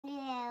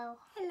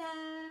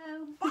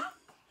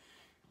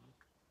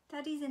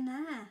Daddy's in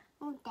there.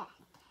 Okay.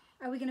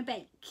 Are we going to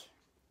bake?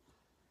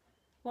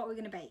 What are we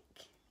going to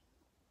bake?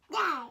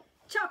 Yeah.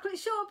 Chocolate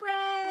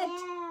shortbread!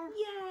 Yeah.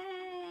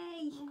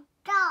 Yay!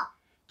 Stop.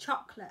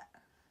 Chocolate.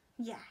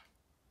 Yeah.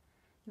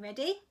 You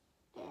ready?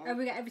 Yeah. Have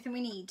we got everything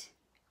we need?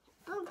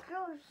 Okay.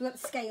 We've got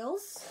the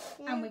scales,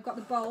 Yeah. and we've got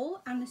the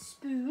bowl and the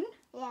spoon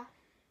Yeah.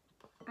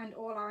 and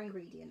all our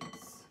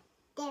ingredients.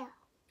 Yeah.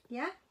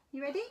 Yeah?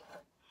 You ready?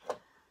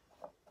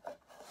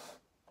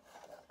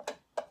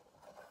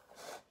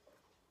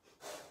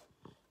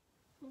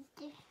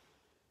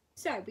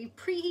 So we've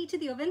preheated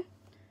the oven.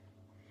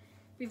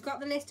 We've got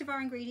the list of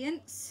our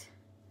ingredients.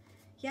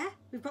 Yeah,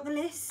 we've got the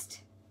list.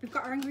 We've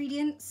got our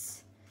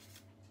ingredients.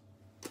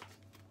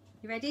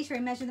 You ready? Shall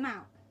we measure them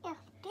out? Yeah.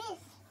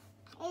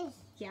 This.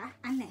 Yeah,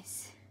 and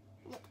this.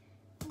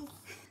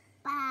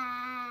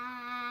 Bye.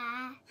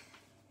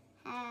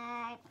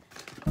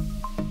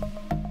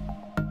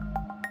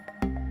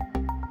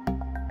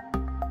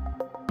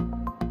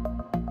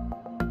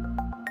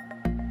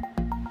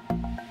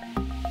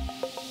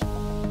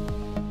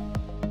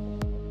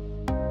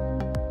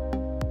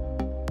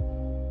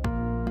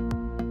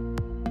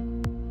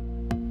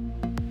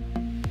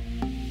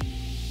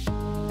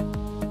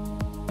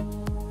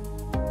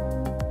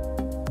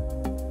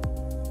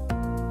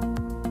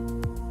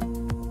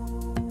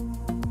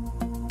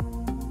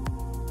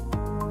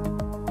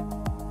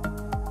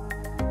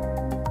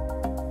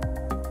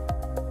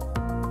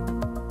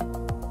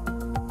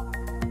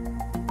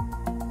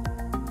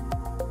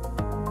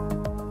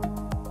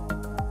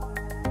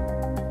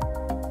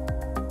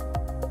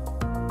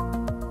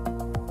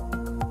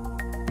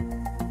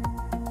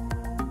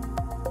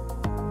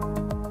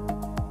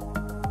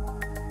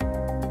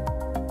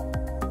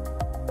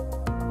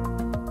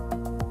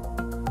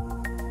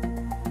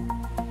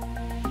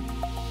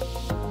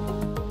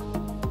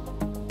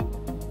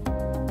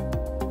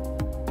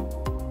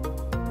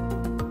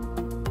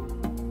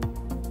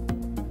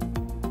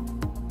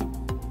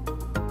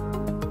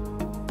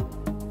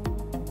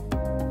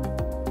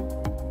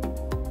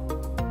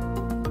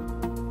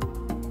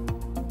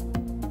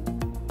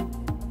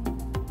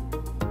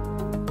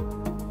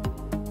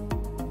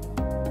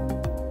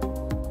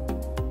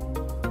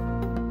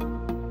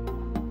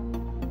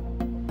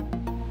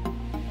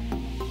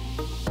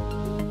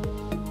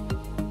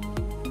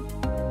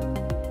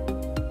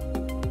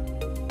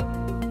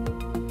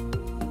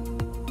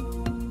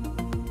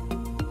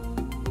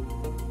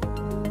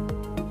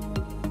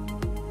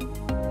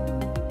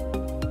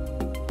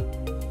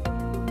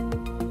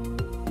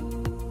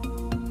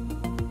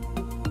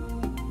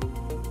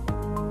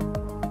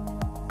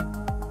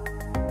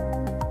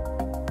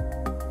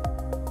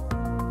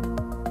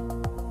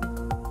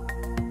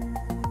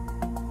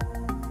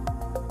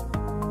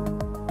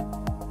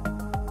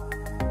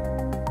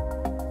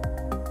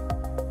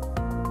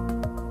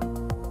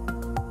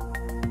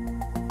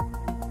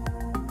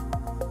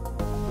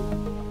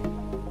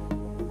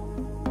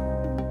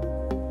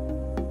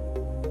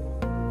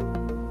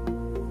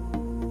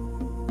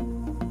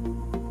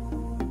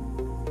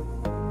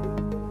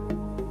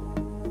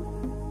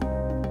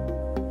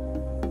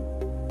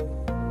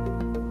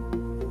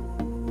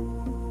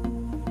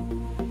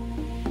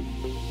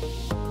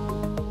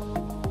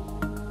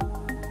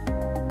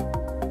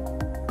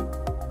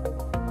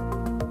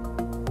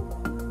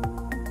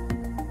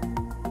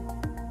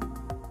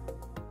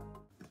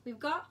 We've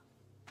got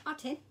our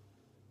tin.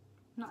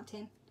 Not a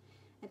tin,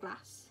 a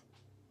glass.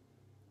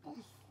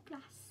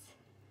 Glass.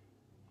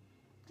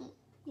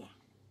 Yeah.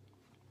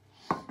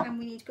 And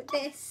we need to put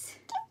this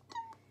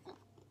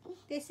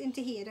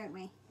into here, don't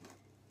we?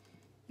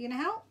 You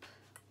gonna help?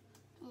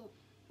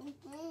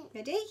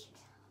 Ready? Do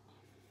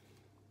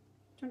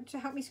you want to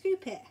help me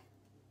scoop it?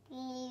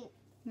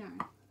 No.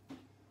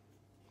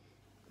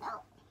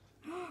 Wowee.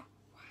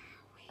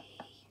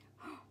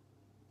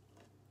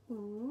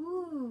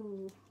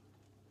 Ooh.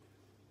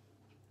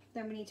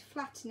 Then we need to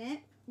flatten it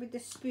with the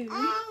spoon.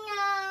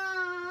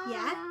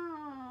 Yeah.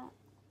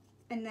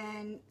 And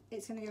then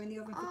it's going to go in the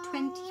oven for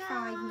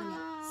 25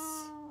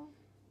 minutes.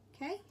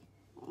 Okay?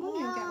 Oh,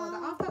 you'll get all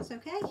that off, that's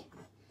okay.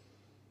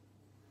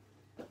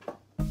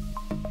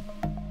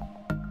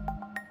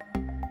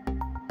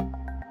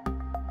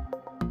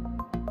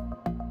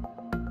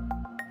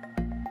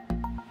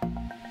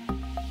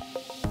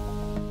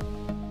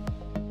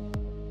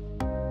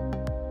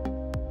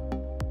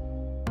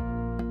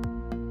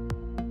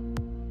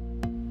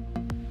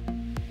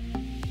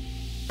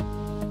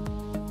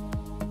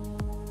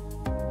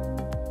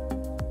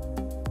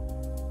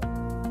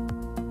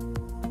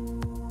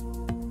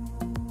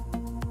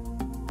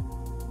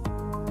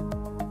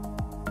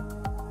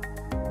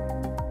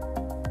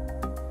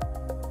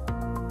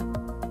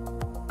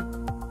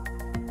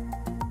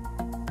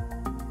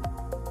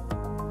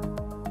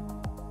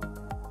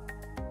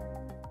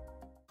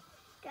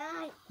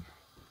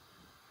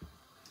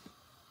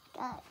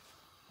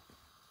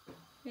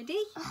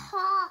 Ready?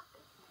 Hot.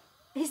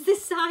 Is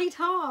this side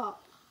hot?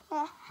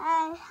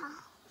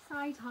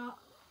 Side hot.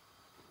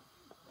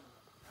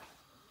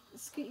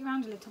 Scoot you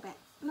around a little bit.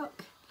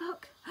 Look,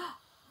 look.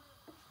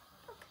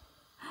 Look.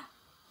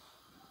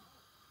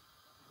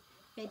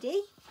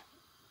 Ready?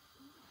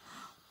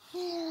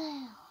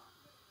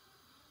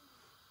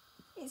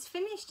 It's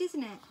finished,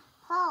 isn't it?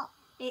 Hot.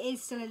 It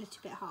is still a little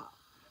bit hot,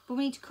 but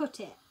we need to cut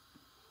it.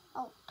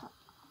 Oh.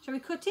 Shall we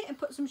cut it and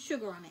put some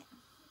sugar on it?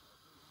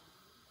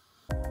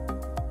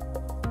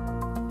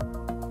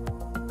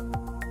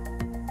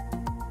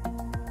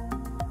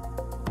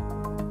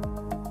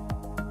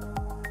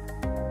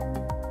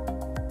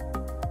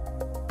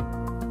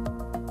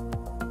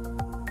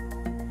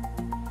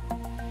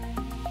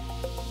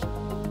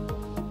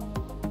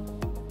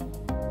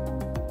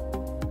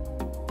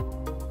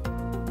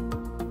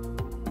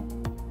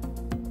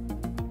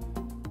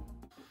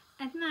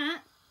 And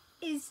that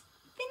is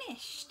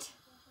finished.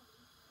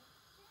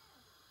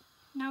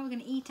 Now we're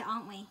going to eat it,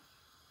 aren't we?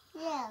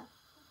 Yeah.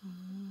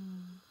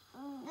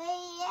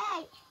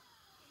 Yeah.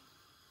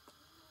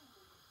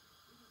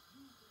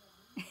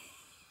 Is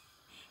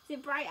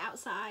it bright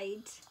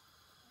outside?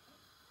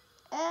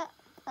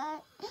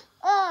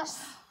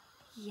 Us.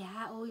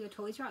 Yeah, all your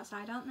toys are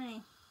outside, aren't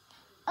they?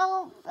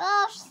 Oh,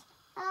 us.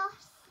 Right,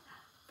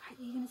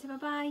 are you going to say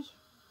bye-bye?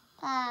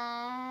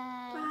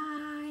 Bye.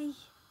 Bye.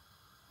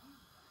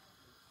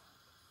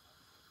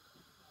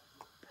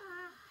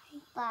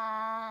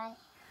 Bye. Bye.